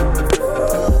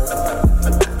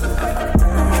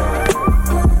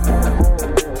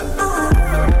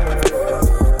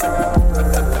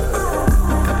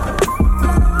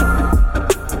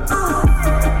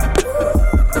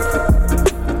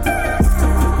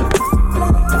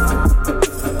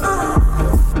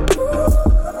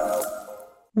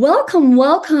Welcome,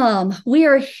 welcome. We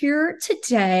are here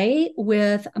today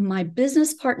with my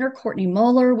business partner, Courtney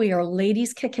Moeller. We are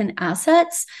Ladies Kicking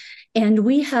Assets, and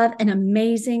we have an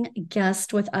amazing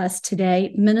guest with us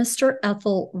today, Minister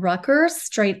Ethel Rucker,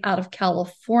 straight out of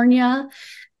California.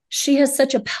 She has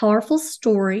such a powerful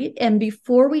story. And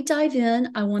before we dive in,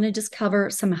 I want to just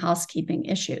cover some housekeeping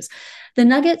issues. The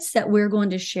nuggets that we're going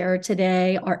to share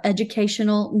today are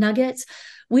educational nuggets.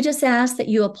 We just ask that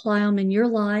you apply them in your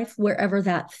life wherever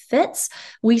that fits.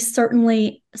 We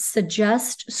certainly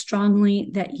suggest strongly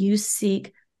that you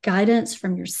seek guidance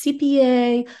from your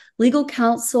CPA, legal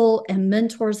counsel, and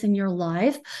mentors in your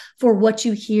life for what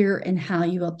you hear and how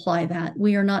you apply that.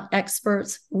 We are not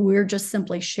experts. We're just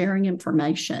simply sharing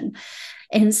information.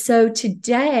 And so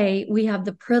today we have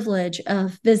the privilege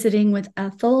of visiting with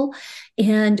Ethel.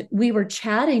 And we were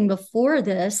chatting before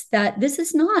this that this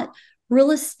is not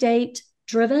real estate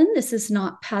driven. This is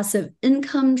not passive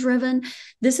income driven.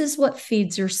 This is what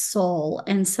feeds your soul.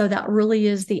 And so that really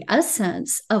is the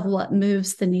essence of what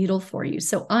moves the needle for you.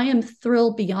 So I am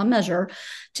thrilled beyond measure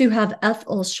to have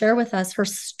Ethel share with us her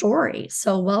story.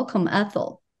 So welcome,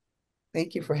 Ethel.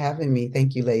 Thank you for having me.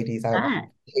 Thank you, ladies. I Ah,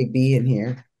 appreciate being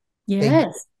here. Thank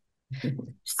yes.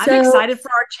 you. I'm So excited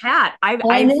for our chat.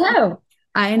 I know.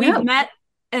 I We've know. met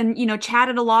and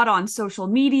chatted a lot on social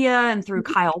media and through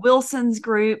Kyle Wilson's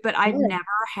group, but I've Yes. never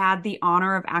had the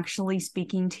honor of actually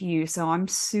speaking to you. So I'm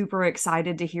super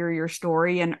excited to hear your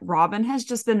story. And Robin has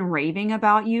just been raving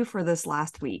about you for this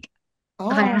last week.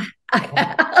 I,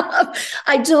 Oh,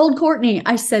 I told Courtney,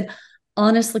 I said,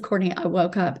 honestly, Courtney, I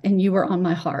woke up and you were on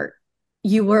my heart.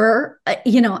 You were,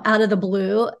 out of the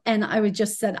blue. And I would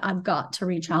just said, I've got to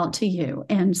reach out to you.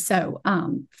 And so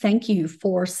thank you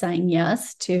for saying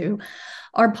yes to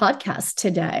our podcast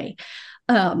today.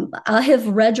 I have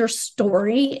read your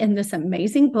story in this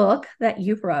amazing book that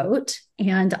you wrote,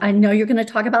 and I know you're going to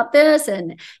talk about this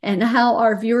and how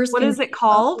our viewers What can. is it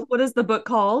called? What is the book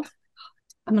called?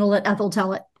 I'm going to let Ethel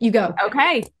tell it. You go.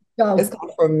 Okay. it's Go.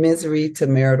 called From Misery to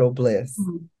Marital Bliss.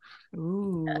 Mhm.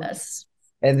 Ooh. Yes.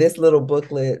 And this little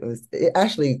booklet was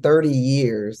actually 30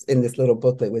 years in this little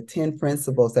booklet with 10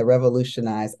 principles that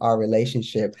revolutionized our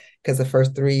relationship because the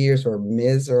first 3 years were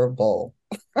miserable.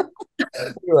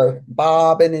 We were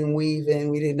bobbing and weaving.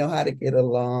 We didn't know how to get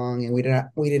along, and we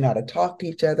didn't know how to talk to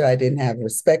each other. I didn't have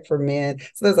respect for men.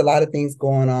 So there's a lot of things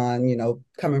going on,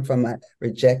 coming from a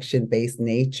rejection-based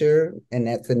nature, and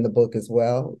that's in the book as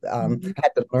well. Mhm. I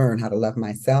had to learn how to love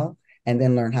myself and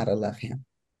then learn how to love him.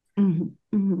 Mhm.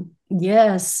 Mhm.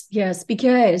 Yes, yes,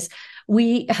 because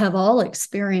we have all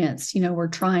experienced, we're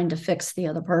trying to fix the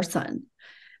other person.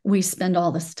 We spend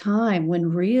all this time when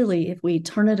really, if we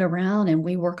turn it around and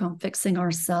we work on fixing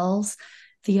ourselves,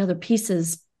 the other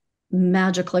pieces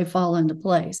magically fall into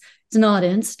place. It's not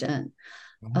instant,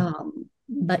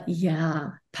 but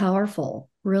yeah, powerful,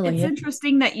 really It's is.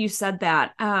 interesting that you said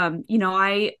that. I'm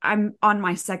on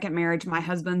my second marriage. My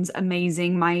husband's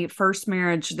amazing. My first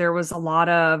marriage, there was a lot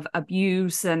of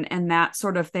abuse and that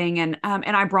sort of thing, and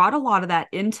I brought a lot of that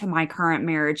into my current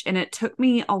marriage, and it took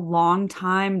me a long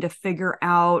time to figure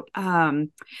out.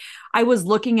 I was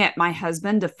looking at my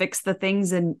husband to fix the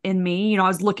things in me. I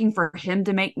was looking for him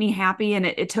to make me happy. And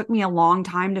it took me a long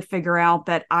time to figure out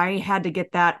that I had to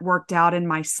get that worked out in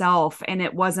myself. And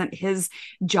it wasn't his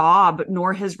job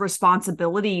nor his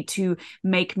responsibility to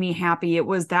make me happy.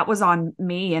 That was on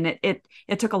me. And it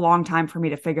took a long time for me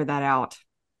to figure that out.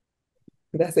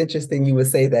 That's interesting you would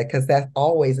say that because that's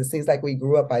always, it seems like we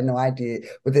grew up, I know I did,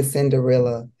 with this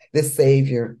Cinderella, this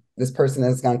savior, this person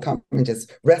that's going to come and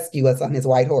just rescue us on his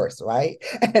white horse, right?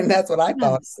 And that's what I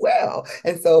thought. Yes. Well,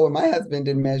 and so when my husband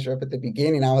didn't measure up at the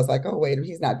beginning, I was like, oh, wait,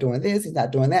 he's not doing this, he's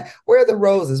not doing that. Where are the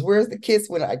roses? Where's the kiss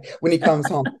when he comes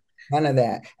home? None of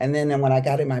that. And then when I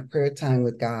got in my prayer time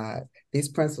with God, these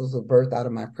principles were birthed out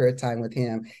of my prayer time with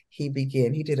him. He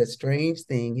did a strange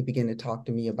thing. He began to talk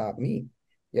to me about me,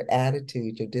 your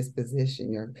attitude, your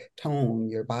disposition, your tone,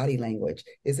 your body language.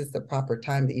 Is this the proper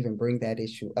time to even bring that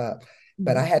issue up?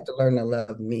 But I had to learn to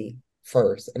love me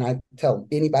first. And I tell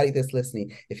anybody that's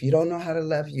listening, if you don't know how to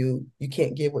love you, you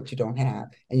can't give what you don't have,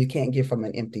 and you can't give from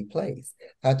an empty place.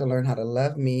 I had to learn how to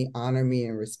love me, honor me,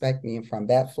 and respect me. And from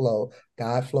that flow,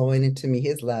 God flowing into me,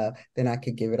 his love, then I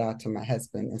could give it out to my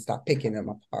husband and stop picking them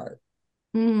apart.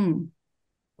 Mm,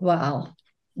 wow.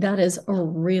 That is a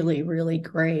really, really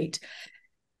great.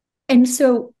 And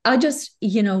so I just,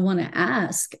 want to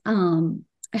ask,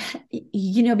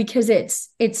 because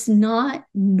it's not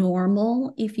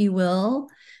normal, if you will,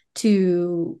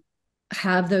 to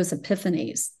have those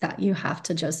epiphanies that you have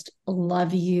to just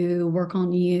love you, work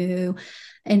on you.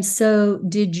 And so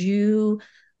did you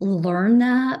learn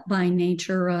that by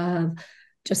nature of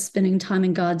just spending time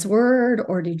in God's word,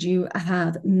 or did you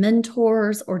have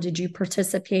mentors, or did you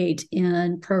participate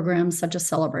in programs such as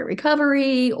Celebrate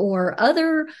Recovery or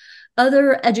other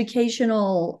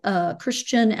educational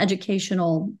Christian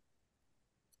educational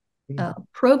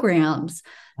programs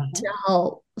to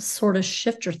help sort of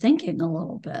shift your thinking a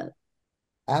little bit?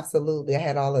 Absolutely. I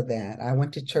had all of that. I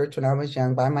went to church when I was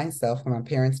young by myself, and my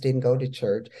parents didn't go to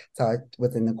church. So I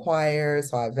was in the choir.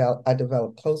 So I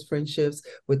developed close friendships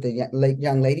with the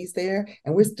young ladies there.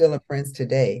 And we're still friends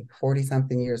today, 40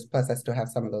 something years plus. I still have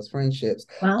some of those friendships.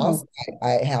 Wow. Also,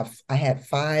 I had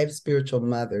 5 spiritual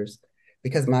mothers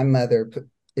because my mother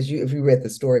if you read the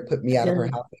story, put me out of her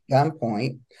house at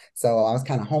gunpoint. So I was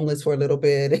kind of homeless for a little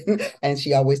bit. And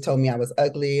she always told me I was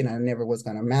ugly and I never was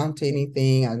going to amount to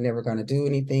anything. I was never going to do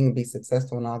anything and be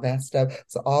successful and all that stuff.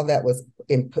 So all that was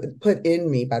put in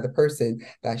me by the person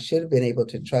that I should have been able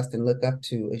to trust and look up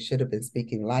to. It should have been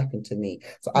speaking life into me.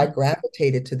 So I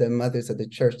gravitated to the mothers of the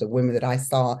church, the women that I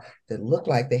saw that looked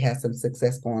like they had some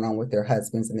success going on with their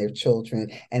husbands and their children.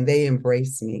 And they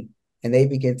embraced me. And they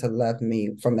begin to love me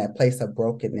from that place of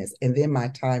brokenness. And then my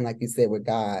time, like you said, with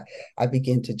God, I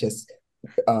begin to just,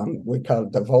 we call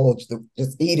it divulge,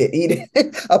 just eat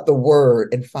it up the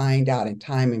word and find out in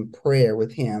time in prayer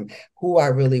with him who I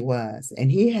really was.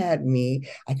 And he had me,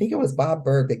 I think it was Bob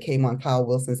Berg that came on Kyle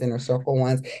Wilson's Inner Circle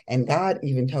once. And God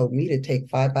even told me to take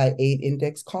 5x8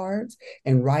 index cards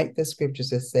and write the scriptures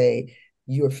that say,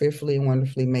 you are fearfully and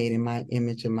wonderfully made in my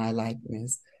image and my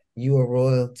likeness. You are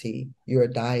royalty. You're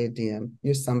a diadem.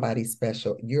 You're somebody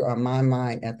special. You're on my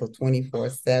mind, Ethel,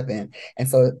 24/7. And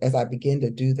so as I begin to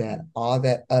do that, all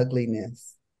that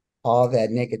ugliness, all that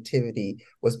negativity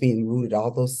was being rooted.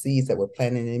 All those seeds that were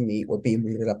planted in me were being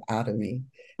rooted up out of me.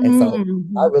 And so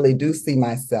I really do see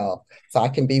myself. So I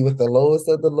can be with the lowest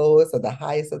of the lowest or the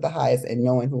highest of the highest and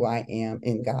knowing who I am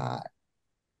in God.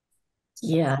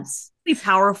 Yes. Really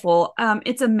powerful.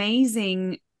 It's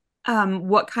amazing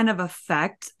what kind of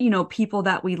effect, people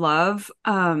that we love,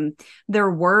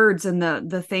 their words and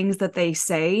the things that they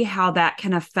say, how that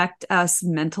can affect us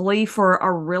mentally for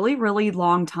a really, really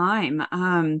long time.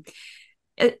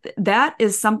 That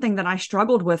is something that I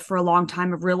struggled with for a long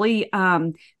time, of really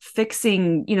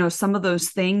fixing, some of those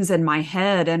things in my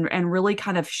head and really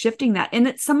kind of shifting that.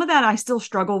 And some of that I still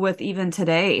struggle with even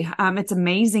today. It's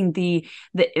amazing the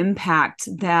impact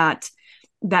that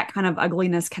kind of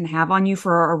ugliness can have on you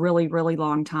for a really, really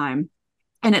long time.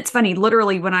 And it's funny,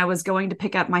 literally, when I was going to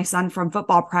pick up my son from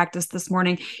football practice this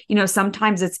morning,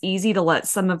 sometimes it's easy to let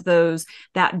some of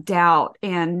that doubt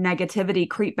and negativity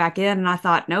creep back in. And I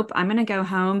thought, nope, I'm going to go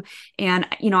home. And,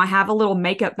 I have a little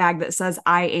makeup bag that says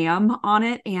I am on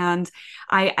it. And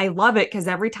I love it because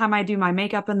every time I do my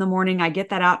makeup in the morning, I get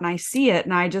that out and I see it.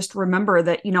 And I just remember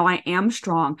that, I am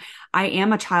strong. I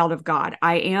am a child of God.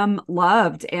 I am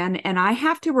loved. And I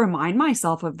have to remind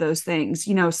myself of those things,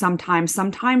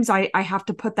 sometimes I have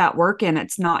to put that work in.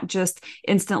 It's not just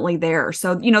instantly there.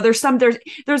 So, there's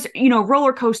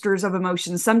roller coasters of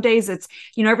emotions. Some days it's,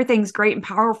 everything's great and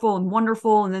powerful and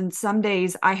wonderful. And then some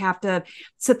days I have to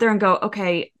sit there and go,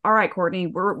 okay, all right, Courtney,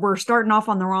 we're starting off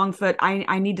on the wrong foot.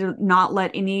 I need to not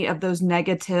let any of those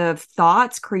negative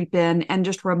thoughts creep in and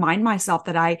just remind myself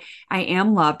that I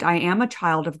am loved. I am a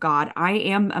child of God. I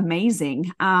am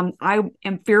amazing. I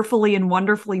am fearfully and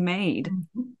wonderfully made.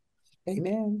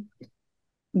 Amen.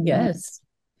 Yes,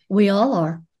 we all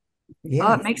are. Yes.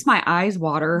 Oh, it makes my eyes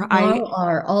water.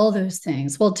 Are all those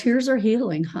things. Well, tears are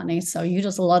healing, honey. So you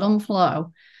just let them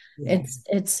flow. Yes.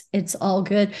 It's all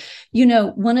good.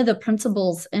 One of the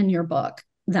principles in your book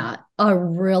that I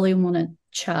really want to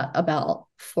chat about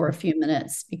for a few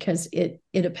minutes because it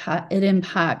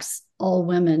impacts all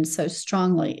women so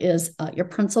strongly is your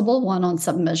principle 1 on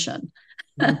submission.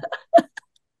 Mm-hmm.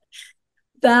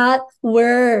 That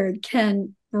word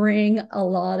can bring a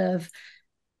lot of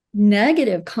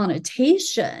negative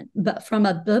connotation, but from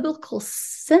a biblical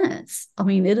sense,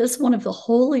 it is one of the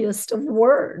holiest of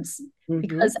words,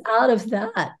 because out of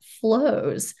that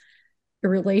flows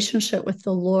your relationship with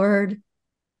the Lord,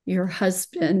 your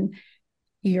husband,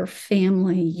 your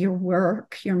family, your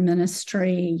work, your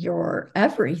ministry, your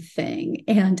everything.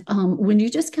 And when you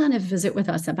just kind of visit with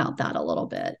us about that a little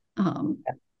bit.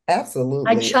 Absolutely.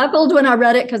 I chuckled when I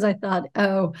read it because I thought,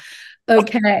 oh,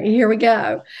 okay, here we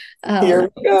go. Here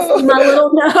we go. My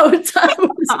little notes.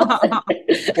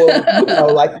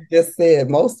 Well, like you just said,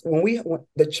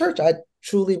 the church, I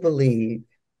truly believe,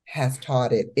 has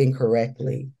taught it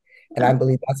incorrectly. And I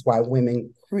believe that's why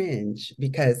women cringe,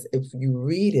 because if you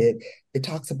read it, it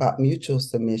talks about mutual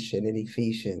submission in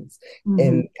Ephesians.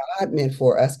 And God meant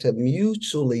for us to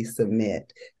mutually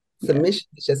submit Yeah. Submission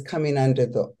is just coming under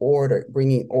the order,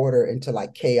 bringing order into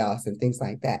like chaos and things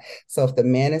like that. So if the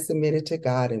man is submitted to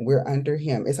God and we're under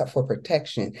him, it's for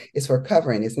protection, it's for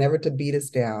covering, it's never to beat us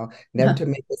down, never to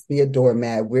make us be a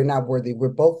doormat. We're not worthy. We're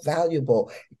both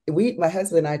valuable. My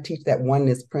husband and I teach that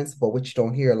oneness principle, which you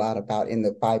don't hear a lot about in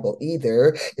the Bible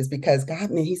either, is because God,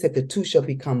 man, he said the two shall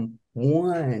become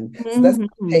one. So that's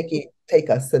take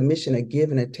a submission, a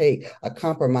give and a take, a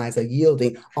compromise, a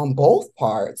yielding on both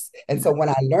parts. And so when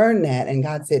I learned that, and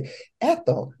God said,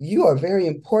 Ethel, you are very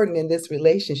important in this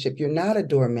relationship. You're not a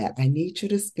doormat. I need you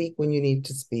to speak when you need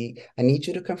to speak. I need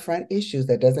you to confront issues.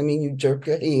 That doesn't mean you jerk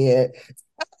your head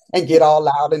and get all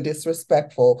loud and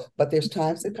disrespectful, but there's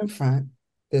times to confront,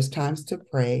 there's times to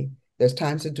pray, there's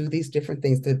times to do these different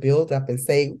things, to build up and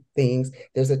say things.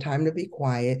 There's a time to be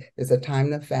quiet. There's a time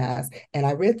to fast. And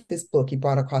I read this book he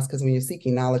brought across, because when you're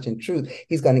seeking knowledge and truth,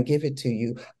 he's going to give it to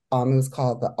you. It was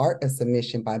called The Art of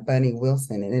Submission by Bunny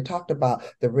Wilson. And it talked about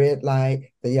the red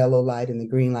light, the yellow light, and the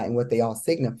green light, and what they all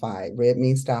signify. Red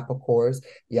means stop, of course.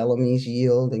 Yellow means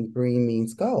yield, and green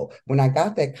means go. When I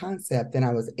got that concept, then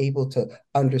I was able to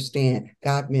understand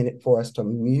God meant it for us to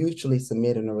mutually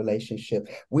submit in a relationship.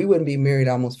 We wouldn't be married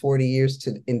almost 40 years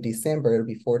in December. It'll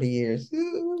be 40 years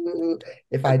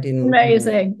if I didn't.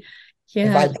 Amazing.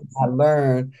 If I did not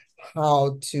learn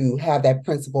how to have that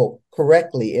principle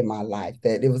correctly in my life,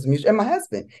 that it was mutual. And my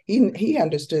husband, he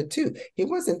understood too. He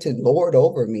wasn't to lord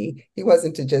over me. He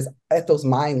wasn't to just, Ethel's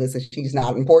mindless and she's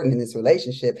not important in this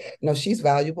relationship. No, she's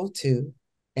valuable too.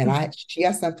 And she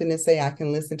has something to say. I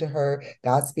can listen to her.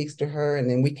 God speaks to her, and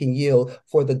then we can yield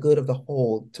for the good of the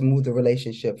whole to move the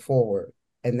relationship forward.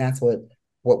 And that's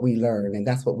what we learn, and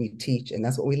that's what we teach, and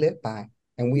that's what we live by.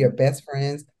 And we are best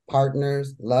friends,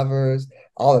 partners, lovers,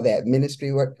 all of that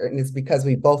ministry work. And it's because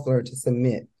we both learn to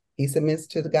submit. He submits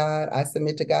to God, I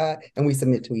submit to God, and we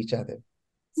submit to each other.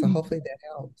 So hopefully that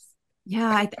helps.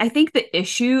 Yeah, I think the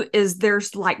issue is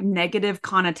there's like negative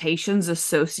connotations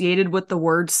associated with the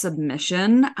word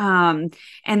submission. And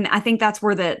I think that's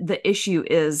where the issue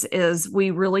is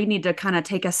we really need to kind of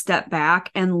take a step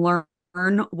back and learn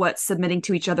what submitting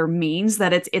to each other means,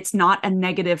 that it's not a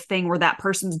negative thing where that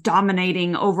person's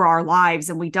dominating over our lives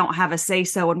and we don't have a say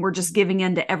so and we're just giving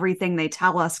in to everything they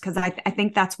tell us, because I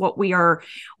think that's what we're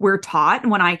taught. And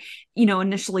when I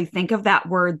initially think of that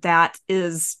word, that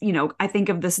is, I think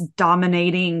of this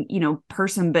dominating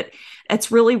person, but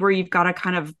it's really where you've got to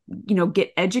kind of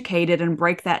get educated and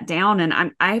break that down.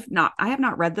 And I have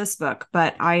not read this book,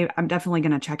 but I'm definitely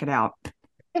going to check it out.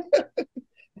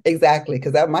 Exactly,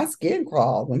 because my skin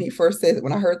crawled when he first said it.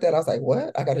 When I heard that, I was like,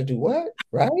 what? I got to do what?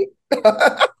 Right?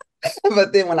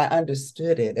 But then when I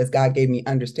understood it, as God gave me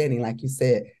understanding, like you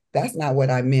said, that's not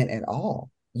what I meant at all.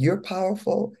 You're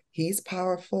powerful. He's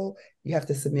powerful. You have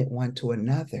to submit one to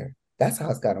another. That's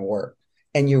how it's going to work.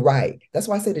 And you're right. That's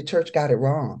why I say the church got it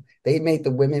wrong. They made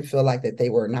the women feel like that they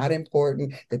were not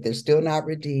important, that they're still not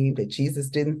redeemed, that Jesus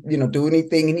didn't, do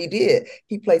anything. And he did.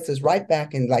 He placed us right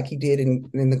back in, like he did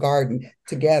in the garden,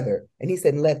 together. And he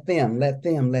said, let them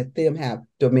have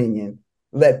dominion.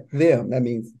 Let them, that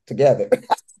means together.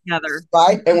 Together.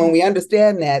 Right. And when we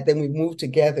understand that, then we move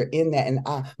together in that. And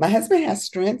my husband has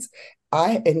strengths.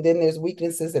 And then there's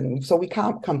weaknesses. And so we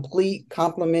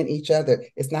complement each other.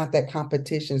 It's not that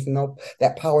competition, it's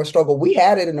that power struggle. We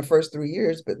had it in the first 3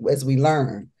 years, but as we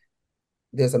learn,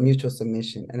 there's a mutual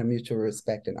submission and a mutual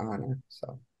respect and honor.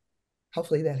 So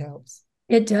hopefully that helps.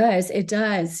 It does. It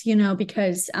does,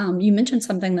 because you mentioned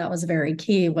something that was very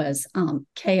key was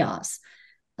chaos.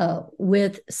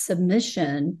 With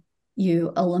submission,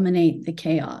 you eliminate the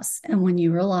chaos. And when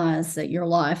you realize that your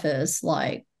life is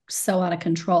like so out of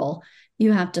control,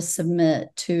 you have to submit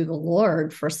to the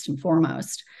Lord first and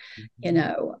foremost, and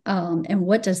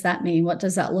what does that mean? What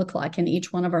does that look like in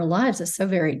each one of our lives is so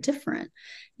very different,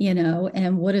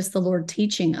 and what is the Lord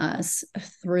teaching us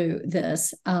through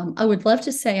this? I would love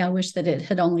to say, I wish that it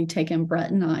had only taken Brett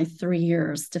and I 3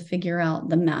 years to figure out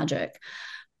the magic.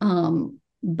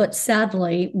 But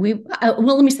sadly, let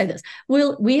me say this.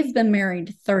 We've been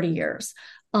married 30 years,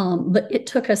 but it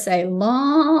took us a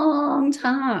long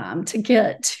time to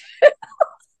get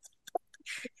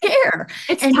here.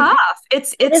 It's tough.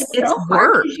 It's so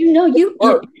work.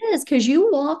 It is, because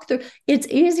you walk through, it's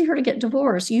easier to get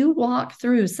divorced. You walk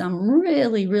through some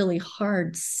really, really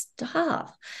hard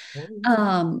stuff.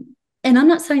 And I'm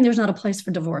not saying there's not a place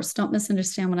for divorce. Don't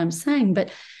misunderstand what I'm saying,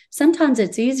 but sometimes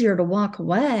it's easier to walk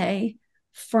away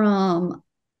from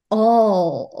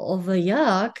all of the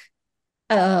yuck.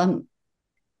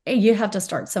 You have to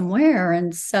start somewhere.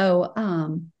 And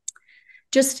so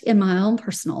just in my own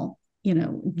personal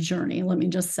journey, let me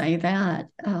just say that,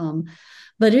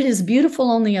 but it is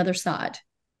beautiful on the other side.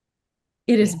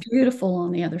 It is beautiful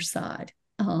on the other side.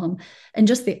 And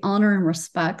just the honor and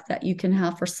respect that you can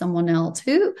have for someone else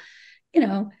who,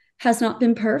 has not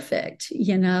been perfect,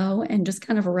 and just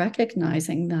kind of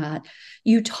recognizing that.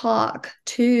 You talk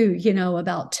too,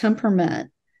 about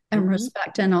temperament and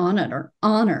respect and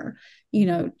honor,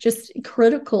 just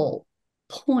critical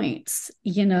points,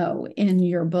 in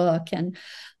your book. And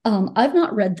I've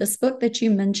not read this book that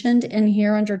you mentioned in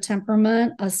here under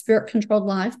temperament, A Spirit Controlled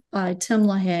Life by Tim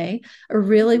LaHaye. I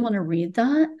really want to read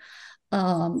that.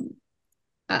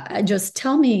 I just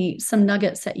tell me some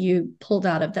nuggets that you pulled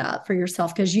out of that for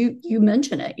yourself, because you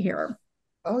mention it here.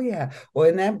 Oh yeah. Well,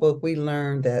 in that book, we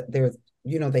learned that there's,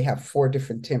 they have 4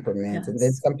 different temperaments, and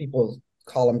then some people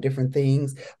call them different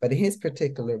things. But in his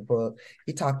particular book,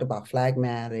 he talked about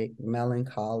phlegmatic,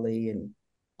 melancholy, and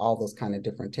all those kind of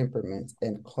different temperaments,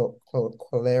 and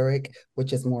choleric,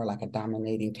 which is more like a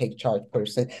dominating, take charge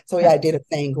person. So yeah, I did a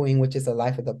sanguine, which is a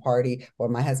life of the party. Well,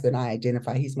 my husband and I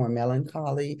identify he's more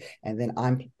melancholy, and then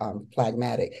I'm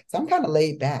phlegmatic. So I'm kind of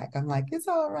laid back. I'm like, it's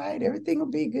all right, everything will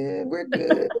be good. We're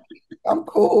good. I'm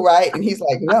cool, right? And he's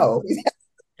like, no.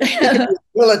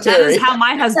 Military. That is how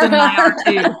my husband and I are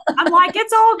too. I'm like,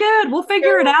 it's all good. We'll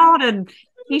figure it out. And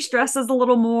he stresses a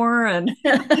little more. And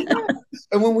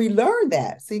when we learned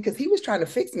that, see, because he was trying to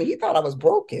fix me, he thought I was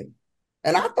broken.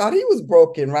 And I thought he was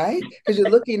broken, right? Because you're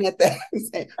looking at that and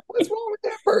saying, what's wrong with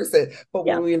that person? But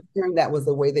when we learned that was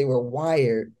the way they were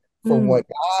wired for what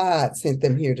God sent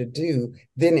them here to do,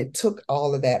 then it took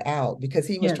all of that out, because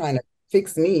he was trying to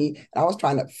fix me, and I was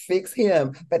trying to fix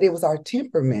him, but it was our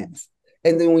temperaments.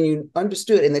 And then when you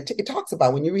understood, and it talks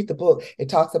about, when you read the book, it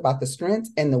talks about the strengths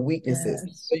and the weaknesses.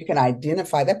 Yes. So you can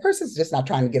identify that person's just not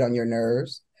trying to get on your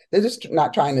nerves. They're just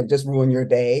not trying to just ruin your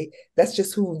day. That's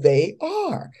just who they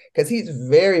are, because he's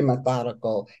very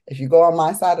methodical. If you go on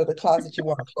my side of the closet, you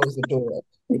want to close the door.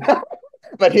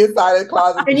 But his side of the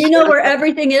closet. And you know where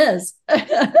everything is.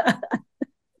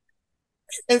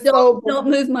 And don't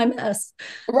move my mess.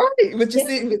 Right. But you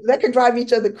see, that can drive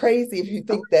each other crazy if you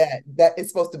think that it's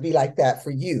supposed to be like that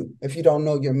for you, if you don't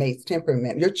know your mate's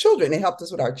temperament. Your children, it helped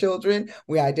us with our children.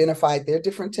 We identified their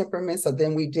different temperaments, so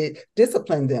then we did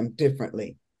discipline them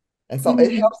differently. And so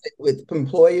it helps with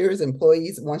employers,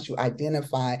 employees, once you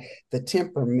identify the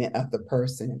temperament of the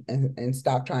person and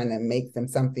stop trying to make them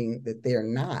something that they're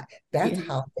not. That's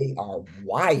how they are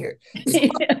wired. So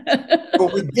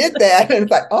when we get that, and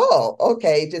it's like, oh,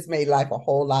 okay, it just made life a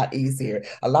whole lot easier.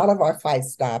 A lot of our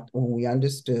fights stopped when we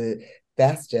understood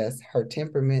that's just her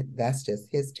temperament, that's just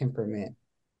his temperament.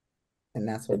 And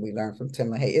that's what we learned from Tim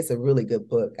LaHaye. It's a really good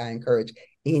book. I encourage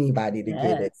anybody to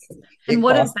get it. And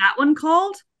what is that one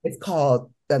called? It's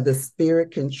called The Spirit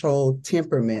Controlled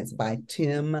Temperaments by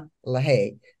Tim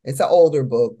LaHaye. It's an older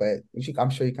book, but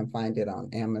I'm sure you can find it on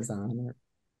Amazon or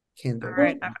Kindle. All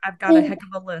right, I've got a heck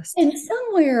of a list. And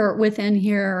somewhere within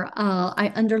here,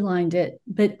 I underlined it,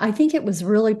 but I think it was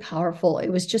really powerful. It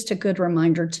was just a good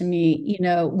reminder to me.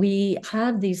 We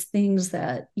have these things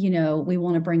that, we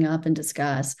want to bring up and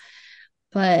discuss,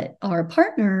 but our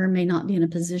partner may not be in a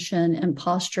position and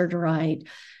postured right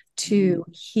to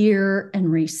hear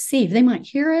and receive. They might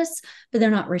hear us, but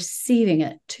they're not receiving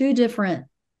it. 2 different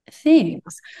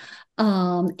things.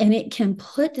 And it can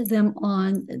put them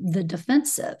on the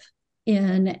defensive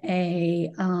in a,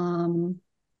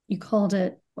 you called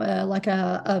it like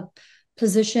a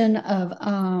position of,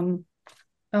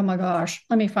 oh my gosh,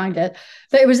 let me find it.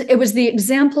 But it was the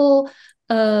example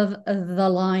of the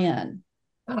lion.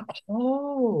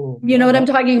 Oh, you know what I'm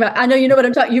talking about. I know you know what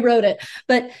I'm talking. You wrote it,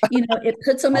 but it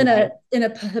puts them in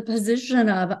a position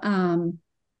of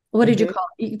what did you call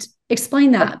it?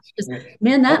 Explain that.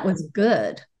 Man, that was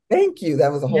good. Thank you.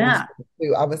 That was a whole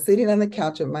too. I was sitting on the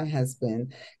couch with my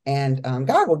husband, and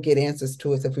God will get answers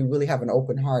to us if we really have an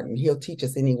open heart, and He'll teach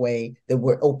us any way that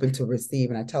we're open to receive.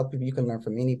 And I tell people you can learn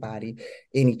from anybody,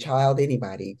 any child,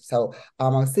 anybody. So I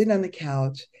was sitting on the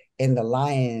couch, and the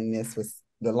lion was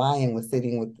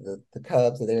sitting with the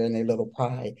cubs, they're in their little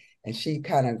pride, and she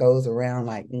kind of goes around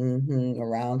like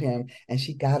around him, and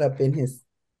she got up in his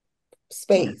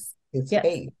space,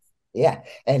 space. Yeah.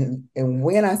 And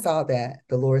when I saw that,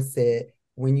 the Lord said,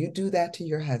 when you do that to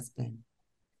your husband,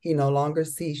 he no longer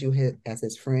sees you as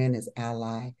his friend, his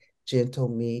ally, gentle,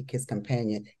 meek, his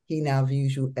companion. He now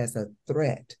views you as a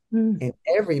threat. And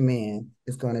every man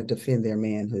is going to defend their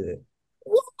manhood.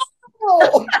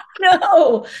 Whoa!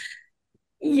 No.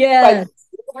 Yes.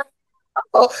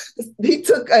 He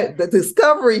took the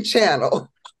Discovery Channel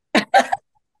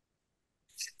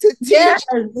to teach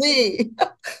me.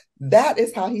 That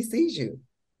is how he sees you.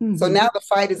 So now the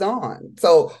fight is on.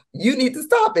 So you need to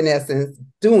stop, in essence,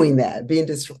 doing that, being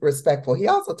disrespectful. He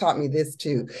also taught me this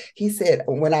too. He said,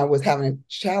 when I was having a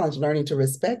challenge learning to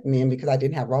respect men because I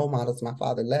didn't have role models, my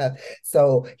father left.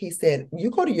 So he said, you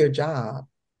go to your job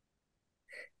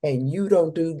and you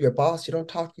don't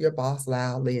talk to your boss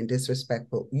loudly and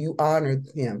disrespectful. You honor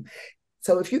him.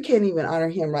 So if you can't even honor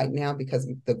him right now because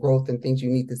of the growth and things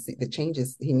you need to see, the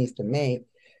changes he needs to make,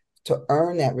 to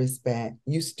earn that respect,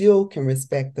 you still can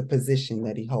respect the position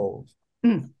that he holds.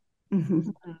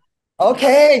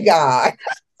 Okay, God.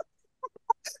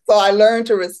 So I learned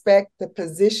to respect the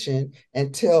position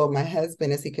until my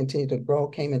husband, as he continued to grow,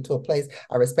 came into a place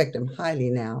I respect him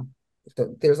highly now.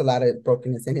 There's a lot of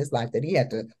brokenness in his life that he had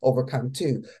to overcome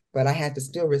too, but I had to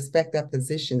still respect that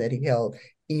position that he held,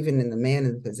 even in the man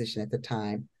in the position at the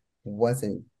time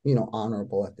wasn't,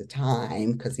 honorable at the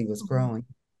time because he was growing.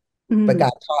 But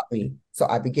God taught me. So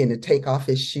I began to take off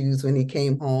his shoes when he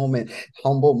came home and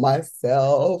humble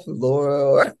myself,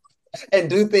 Lord, and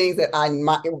do things that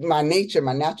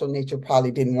my natural nature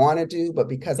probably didn't want to do. But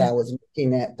because I was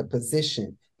looking at the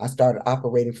position, I started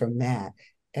operating from that.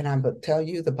 And I'm going to tell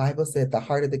you, the Bible said the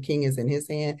heart of the king is in his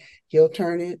hand. He'll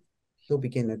turn it. He'll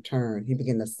begin to turn. He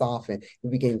begin to soften. He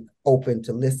begin open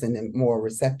to listen and more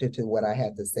receptive to what I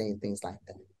had to say and things like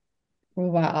that.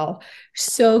 Wow.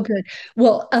 So good.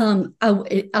 Well,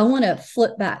 I want to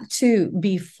flip back to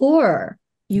before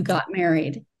you got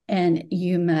married and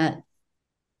you met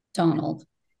Donald.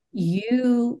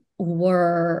 You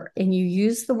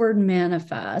used the word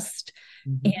manifest,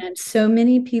 and so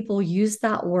many people use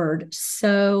that word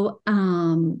so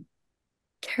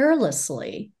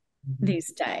carelessly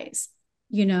these days,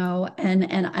 and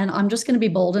I'm just going to be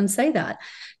bold and say that,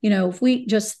 if we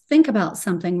just think about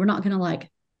something, we're not going to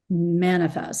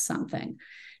manifest something.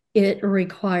 It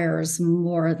requires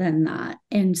more than that.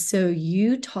 And so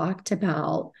you talked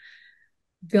about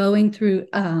going through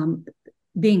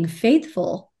being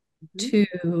faithful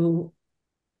to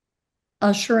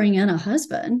ushering in a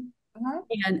husband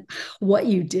and what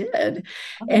you did.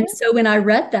 And so when I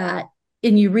read that,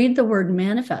 and you read the word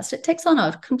manifest, it takes on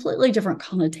a completely different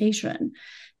connotation,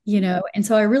 and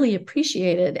so I really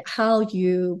appreciated how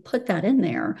you put that in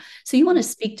there. So you want to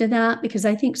speak to that? Because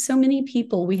I think so many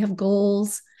people, we have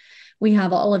goals, we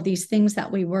have all of these things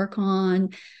that we work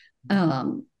on,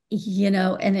 and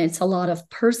it's a lot of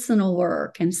personal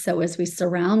work. And so as we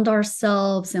surround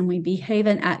ourselves and we behave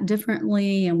and act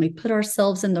differently, and we put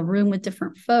ourselves in the room with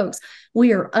different folks,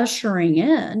 we are ushering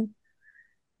in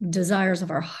desires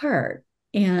of our heart.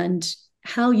 And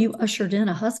how you ushered in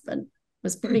a husband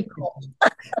was pretty cool.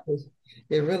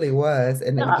 It really was.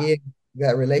 And again,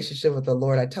 that relationship with the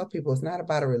Lord, I tell people it's not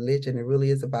about a religion. It really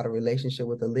is about a relationship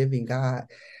with the living God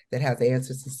that has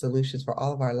answers and solutions for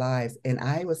all of our lives. And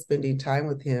I was spending time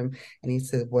with him, and he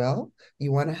said, well,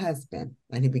 you want a husband?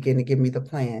 And he began to give me the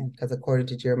plan, because according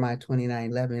to Jeremiah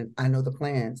 29:11, I know the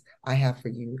plans I have for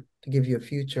you, to give you a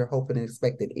future, hope, and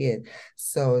expected end.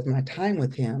 So it's my time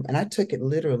with him. And I took it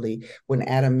literally. When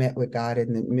Adam met with God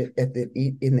in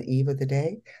the eve of the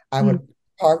day, I would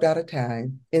carved out a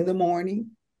time in the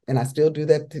morning, and I still do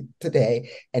that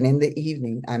today. And in the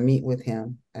evening, I meet with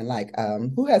him. And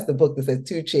who has the book that says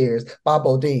Two Chairs? Bob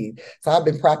Odine. So I've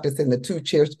been practicing the two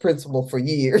chairs principle for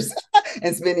years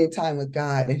and spending time with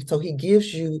God. And so he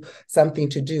gives you something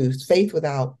to do. Faith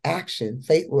without action,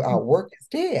 faith without work is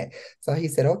dead. So he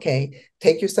said, okay,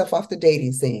 take yourself off the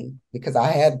dating scene, because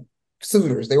I had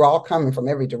suitors. They were all coming from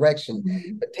every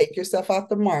direction. But take yourself off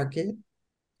the market.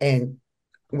 And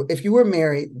if you were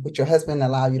married, would your husband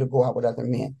allow you to go out with other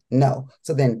men? No.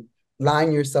 So then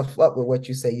line yourself up with what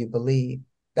you say you believe.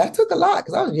 That took a lot,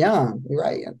 because I was young,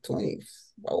 right? I'm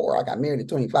 24, I got married at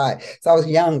 25. So I was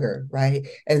younger, right?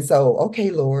 And so,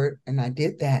 okay, Lord, and I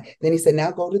did that. Then he said,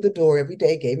 now go to the door every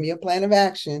day, gave me a plan of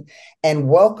action, and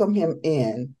welcome him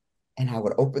in. And I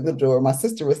would open the door. My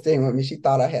sister was staying with me. She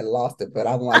thought I had lost it, but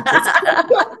I'm like, this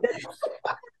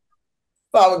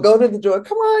So I would go to the door.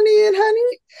 Come on in,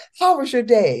 honey. How was your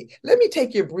day? Let me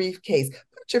take your briefcase.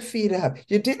 Put your feet up.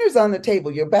 Your dinner's on the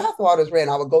table. Your bath water's ready.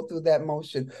 I would go through that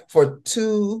motion for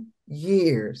 2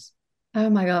 years. Oh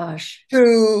my gosh.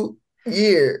 2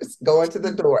 years going to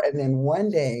the door. And then one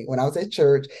day when I was at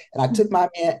church, and I took my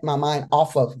mind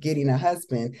off of getting a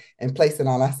husband and placing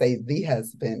on, I say, the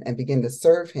husband, and begin to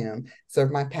serve him,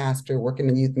 serve my pastor, work in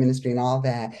the youth ministry and all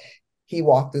that. He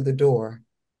walked through the door.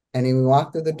 And when we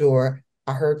walked through the door,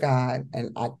 I heard God,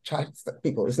 and I tried to tell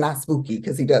people it's not spooky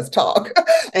because he does talk.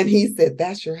 And he said,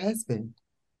 that's your husband.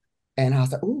 And I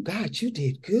was like, oh, God, you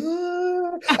did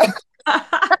good.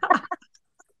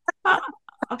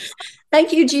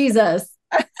 Thank you, Jesus.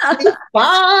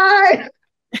 Bye.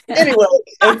 Anyway,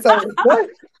 and so what?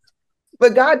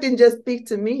 But God didn't just speak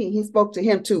to me; He spoke to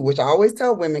him too, which I always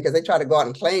tell women because they try to go out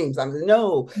and claim something.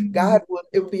 No, God would.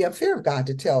 It would be unfair of God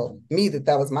to tell me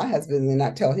that was my husband and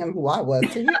not tell him who I was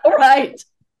to him. Right.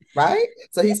 Right.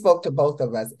 So He spoke to both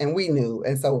of us, and we knew,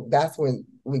 and so that's when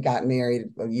we got married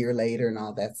a year later and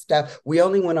all that stuff. We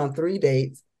only went on 3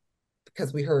 dates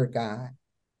because we heard God.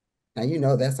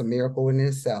 Now, that's a miracle in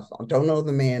itself. I don't know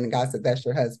the man, and God said, that's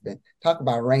your husband. Talk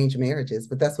about arranged marriages,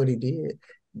 but that's what He did.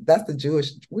 That's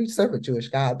we serve a Jewish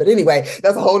God. But anyway,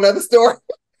 that's a whole nother story.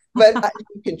 But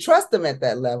you can trust Him at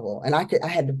that level. And I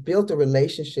had to build a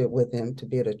relationship with Him to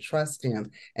be able to trust Him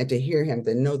and to hear Him,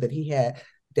 to know that He had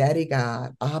Daddy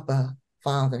God, Abba,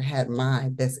 Father, had my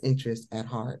best interest at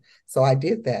heart. So I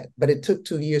did that. But it took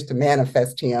 2 years to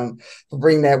manifest Him, to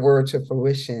bring that word to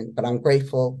fruition. But I'm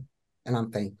grateful and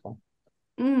I'm thankful.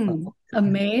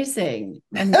 Amazing.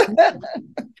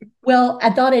 Well,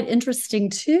 I thought it interesting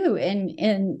too,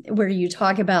 in where you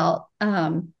talk about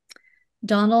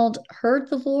Donald heard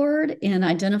the Lord and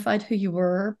identified who you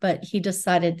were, but he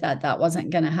decided that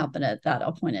wasn't going to happen at that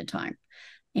appointed time,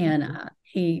 and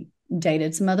he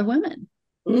dated some other women.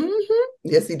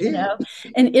 Yes, he did.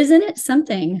 And isn't it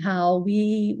something how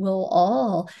we will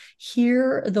all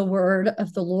hear the word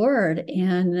of the Lord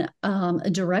and a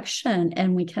direction,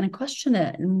 and we kind of question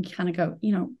it and kind of go,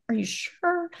 are you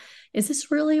sure? Is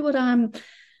this really what I'm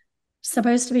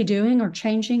supposed to be doing or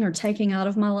changing or taking out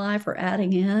of my life or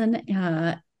adding in?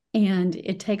 And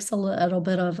it takes a little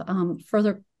bit of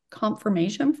further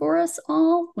confirmation for us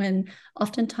all, when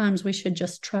oftentimes we should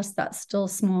just trust that still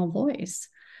small voice.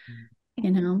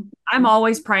 I'm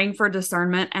always praying for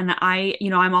discernment, and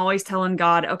I'm always telling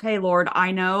God, okay, Lord,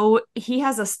 I know He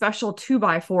has a special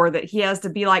 2x4 that He has to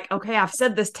be like, okay, I've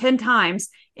said this 10 times,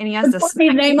 and He has to put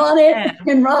his name on it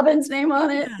and Robin's name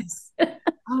on it. Yes.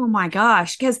 Oh my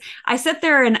gosh. Because I sit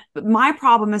there, and my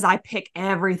problem is I pick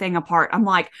everything apart. I'm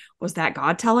like, was that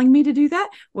God telling me to do that?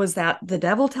 Was that the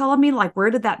devil telling me? Like,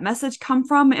 where did that message come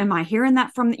from? Am I hearing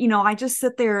that from, I just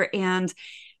sit there and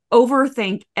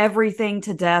overthink everything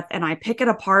to death, and I pick it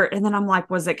apart, and then I'm like,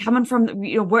 was it coming from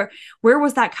where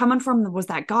was that coming from? Was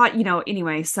that God?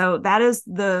 Anyway, so that is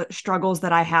the struggles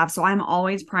that I have. So I'm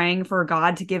always praying for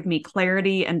God to give me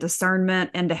clarity and discernment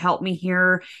and to help me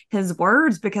hear His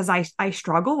words, because I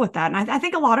struggle with that, and I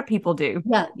think a lot of people do.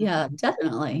 Yeah,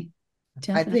 definitely.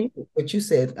 I think what you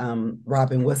said,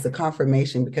 Robin, was the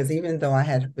confirmation, because even though I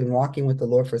had been walking with the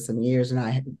Lord for some years and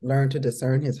I had learned to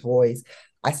discern His voice,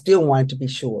 I still wanted to be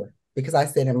sure, because I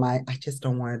said I just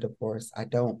don't want a divorce.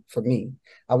 For me,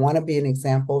 I want to be an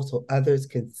example so others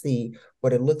can see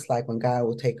what it looks like when God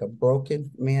will take a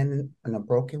broken man and a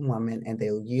broken woman, and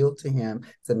they'll yield to Him,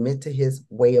 submit to His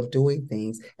way of doing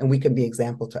things, and we can be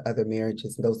example to other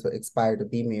marriages and those who aspire to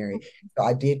be married. So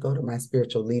I did go to my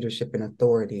spiritual leadership and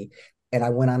authority, and I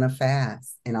went on a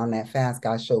fast. And on that fast,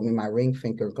 God showed me my ring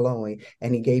finger glowing.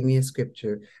 And He gave me a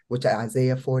scripture, which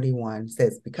Isaiah 41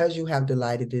 says, because you have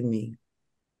delighted in me.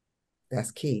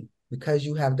 That's key. Because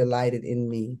you have delighted in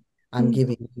me, I'm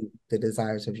giving you the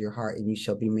desires of your heart, and you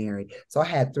shall be married. So I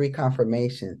had 3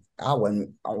 confirmations. I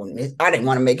didn't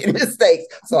want to make any mistakes.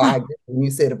 So when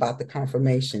you said about the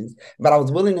confirmations, but I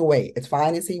was willing to wait. As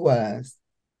fine as he was,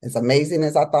 as amazing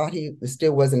as I thought it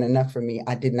still wasn't enough for me.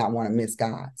 I did not want to miss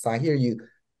God. So I hear you,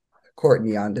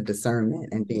 Courtney, on the discernment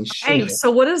and being sure. Hey, so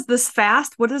what is this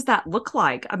fast? What does that look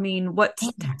like? I mean,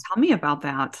 tell me about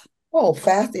that. Oh,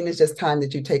 fasting is just time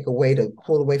that you take away to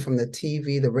pull away from the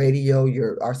TV, the radio,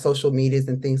 our social medias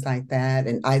and things like that.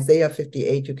 And Isaiah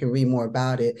 58, you can read more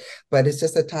about it, but it's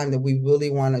just a time that we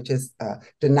really want to just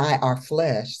deny our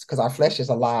flesh, because our flesh is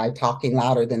a lie, talking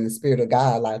louder than the Spirit of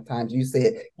God. A lot of times you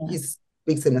said He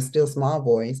speaks in a still small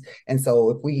voice. And so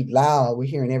if we loud, we're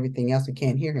hearing everything else, we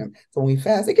can't hear Him. So when we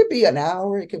fast, it could be an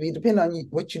hour, it could be depending on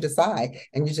what you decide.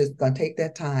 And you're just going to take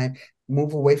that time,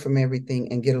 move away from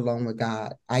everything and get along with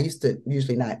God. I used to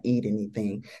usually not eat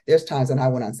anything. There's times when I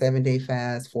went on 7-day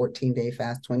fast, 14-day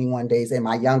fast, 21 days in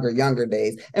my younger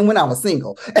days. And when I was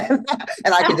single and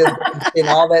I could just spend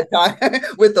all that time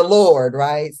with the Lord,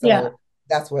 right? So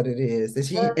that's what it is.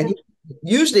 He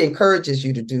usually encourages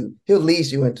you to do. He'll lead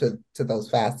you into those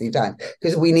fasting times,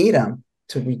 because we need Him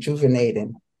to rejuvenate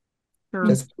and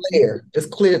just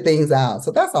clear things out.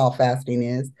 So that's all fasting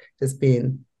is, just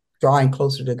drawing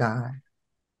closer to God.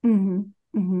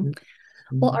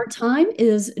 Well, our time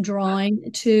is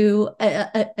drawing to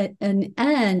an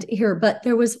end here, but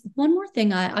there was one more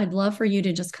thing I'd love for you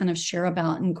to just kind of share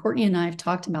about, and Courtney and I have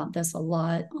talked about this a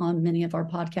lot on many of our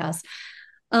podcasts.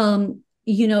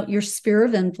 Your sphere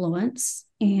of influence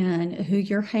and who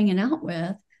you're hanging out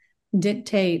with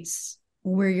dictates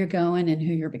where you're going and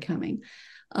who you're becoming.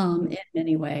 in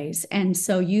many ways. And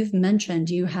so you've mentioned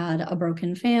you had a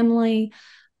broken family,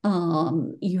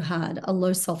 you had a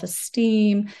low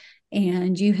self-esteem,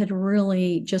 and you had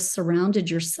really just surrounded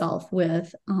yourself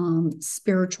with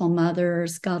spiritual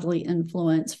mothers, godly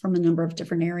influence from a number of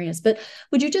different areas. But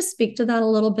would you just speak to that a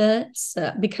little bit?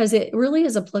 Because it really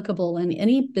is applicable in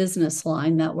any business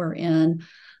line that we're in.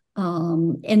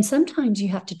 And sometimes you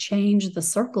have to change the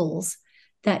circles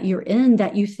that you're in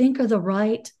that you think are the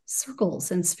right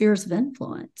circles and spheres of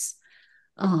influence.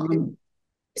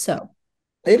 So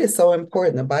it is so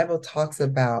important. The Bible talks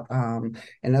about,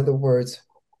 in other words,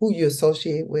 who you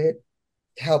associate with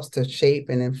helps to shape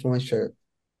and influence your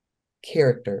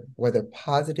character, whether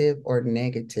positive or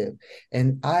negative.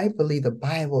 And I believe the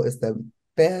Bible is the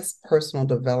best personal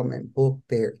development book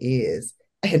there is.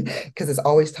 And because it's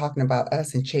always talking about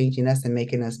us and changing us and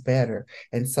making us better.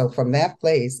 And so from that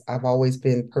place, I've always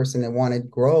been a person that wanted to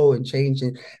grow and change.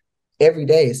 And every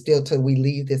day, still till we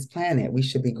leave this planet, we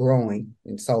should be growing.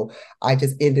 And so I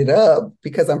just ended up,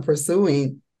 because I'm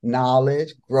pursuing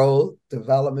knowledge, growth,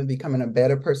 development, becoming a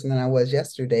better person than I was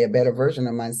yesterday, a better version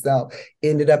of myself,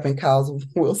 ended up in Kyle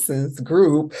Wilson's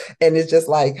group. And it's just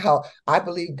like how I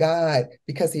believe God,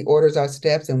 because he orders our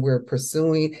steps and we're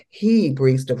pursuing, he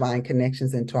brings divine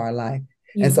connections into our life.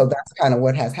 Yeah. And so that's kind of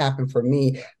what has happened for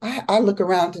me. I look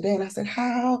around today and I said,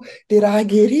 how did I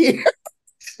get here?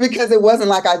 Because it wasn't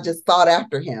like I just thought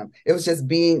after him. It was just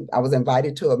I was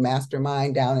invited to a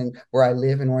mastermind down in where I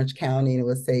live in Orange County, and it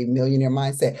would say millionaire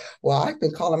mindset. Well, I've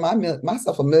been calling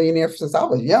myself a millionaire since I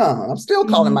was young. I'm still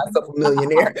calling myself a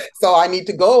millionaire. So I need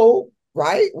to go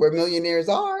right where millionaires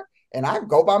are. And I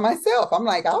go by myself. I'm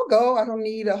like, I'll go. I don't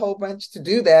need a whole bunch to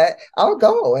do that. I'll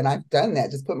go. And I've done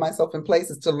that. Just put myself in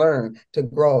places to learn, to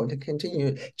grow, and to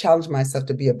continue to challenge myself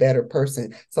to be a better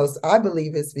person. So I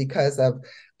believe it's because of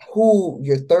who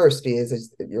your thirst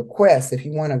is your quest. If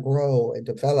you want to grow and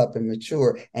develop and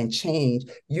mature and change,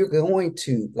 you're going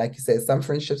to, like you said, some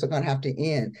friendships are going to have to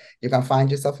end. You're going to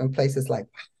find yourself in places like,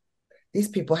 these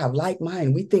people have like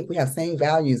mind. We think we have same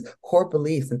values, core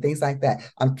beliefs, and things like that.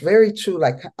 I'm very true.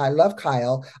 Like, I love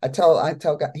Kyle. I tell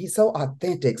God, he's so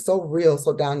authentic, so real,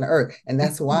 so down to earth. And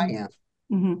that's who I am.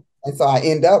 Mm-hmm. And so I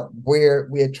end up where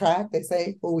we attract, they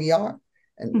say, who we are.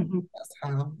 And that's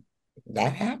how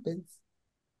that happens,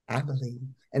 I believe.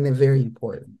 And they're very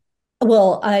important.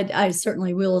 Well, I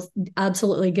certainly will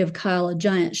absolutely give Kyle a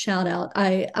giant shout out.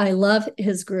 I love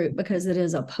his group because it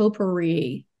is a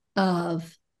potpourri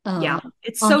of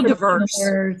it's so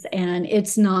diverse, and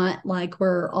it's not like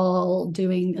we're all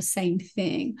doing the same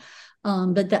thing,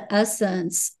 but the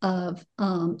essence of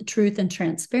truth and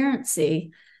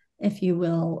transparency, if you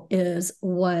will, is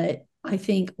what I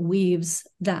think weaves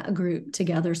that group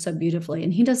together so beautifully.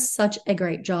 And he does such a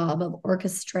great job of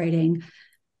orchestrating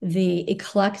the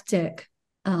eclectic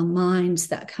minds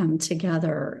that come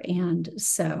together. And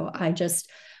so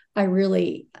I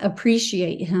really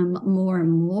appreciate him more and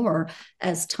more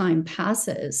as time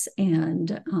passes, and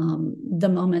the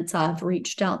moments I've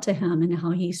reached out to him and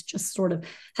how he's just sort of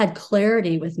had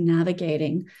clarity with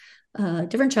navigating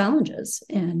different challenges.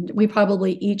 And we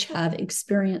probably each have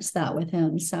experienced that with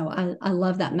him. So I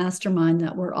love that mastermind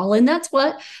that we're all in. That's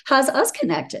what has us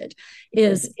connected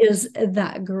is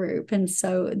that group. And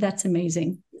so that's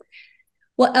amazing.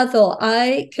 Well, Ethel,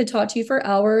 I could talk to you for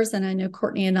hours, and I know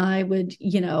Courtney and I would,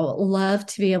 love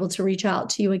to be able to reach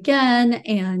out to you again.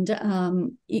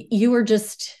 And you are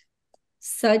just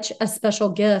such a special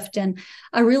gift. And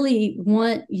I really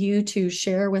want you to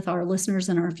share with our listeners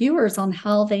and our viewers on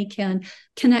how they can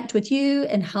connect with you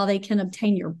and how they can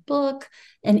obtain your book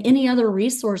and any other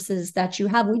resources that you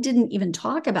have. We didn't even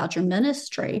talk about your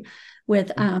ministry with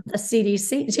a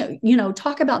CDC. So,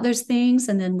 talk about those things,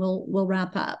 and then we'll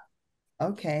wrap up.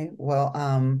 Okay, well,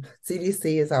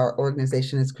 CDC is our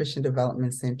organization. It's Christian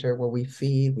Development Center, where we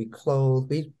feed, we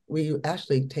clothe, we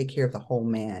actually take care of the whole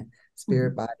man,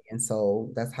 spirit, body, and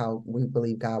soul. That's how we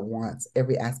believe God wants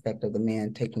every aspect of the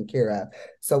man taken care of.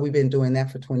 So we've been doing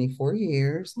that for 24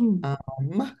 years.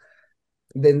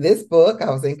 Then this book, I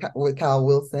was in with Kyle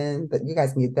Wilson, that you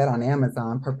guys can get that on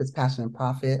Amazon, Purpose, Passion, and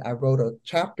Profit. I wrote a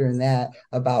chapter in that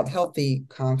about healthy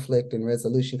conflict and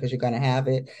resolution, because you're going to have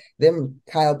it. Then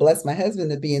Kyle blessed my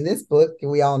husband to be in this book.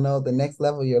 We all know the Next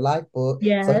Level Your Life book.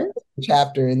 Yes. So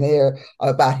chapter in there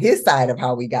about his side of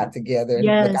how we got together. The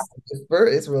guy Yes. whisper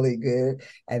is really good.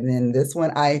 And then this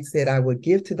one I said I would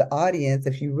give to the audience.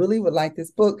 If you really would like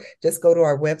this book, just go to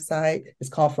our website. It's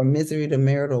called From Misery to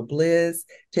Marital Bliss,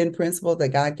 10 Principles that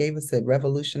God gave us to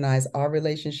revolutionize our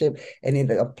relationship, and it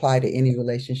apply to any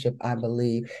relationship, I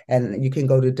believe. And you can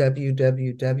go to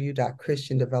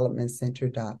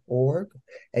www.christiandevelopmentcenter.org,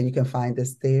 and you can find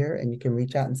us there, and you can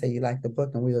reach out and say you like the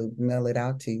book, and we'll mail it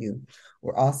out to you.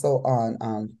 We're also on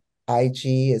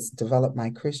IG, is Develop My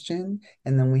Christian.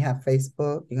 And then we have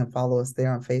Facebook. You can follow us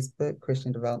there on Facebook,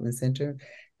 Christian Development Center.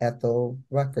 Ethel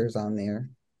Rucker's on there.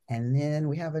 And then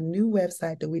we have a new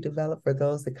website that we developed for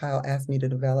those that Kyle asked me to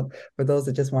develop, for those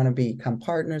that just want to become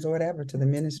partners or whatever to the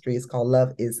ministry. It's called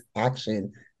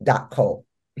loveisaction.co.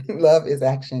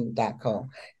 loveisaction.co.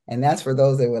 And that's for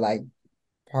those that were like,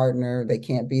 partner, they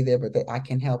can't be there, but I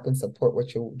can help and support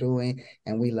what you're doing,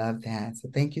 and we love that. So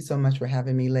thank you so much for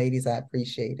having me, ladies. I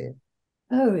appreciate it.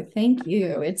 Oh, thank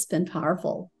you. It's been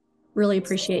powerful. Really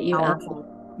appreciate you. Powerful.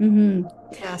 Mm-hmm.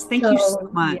 Yes, thank you so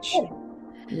much. Yeah.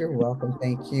 You're welcome.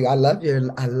 Thank you. I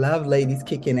love ladies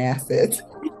kicking assets.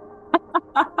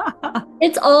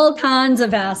 It's all kinds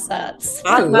of assets.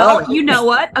 I love you know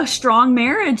what? A strong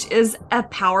marriage is a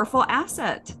powerful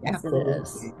asset. Yes, it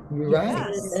is. You're right.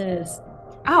 Yes, it is.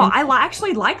 Oh, I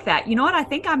actually like that. You know what? I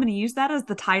think I'm going to use that as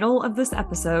the title of this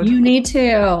episode. You need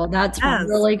to. That's Yes.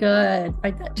 really good.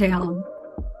 Write that down.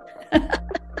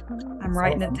 I'm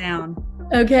writing it down.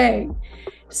 Okay.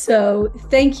 So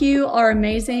thank you, our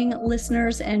amazing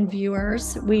listeners and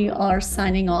viewers. We are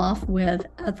signing off with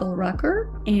Ethel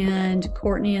Rucker, and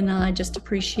Courtney and I just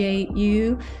appreciate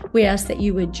you. We ask that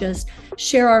you would just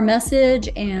share our message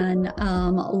and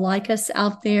like us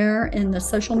out there in the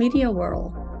social media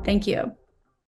world. Thank you.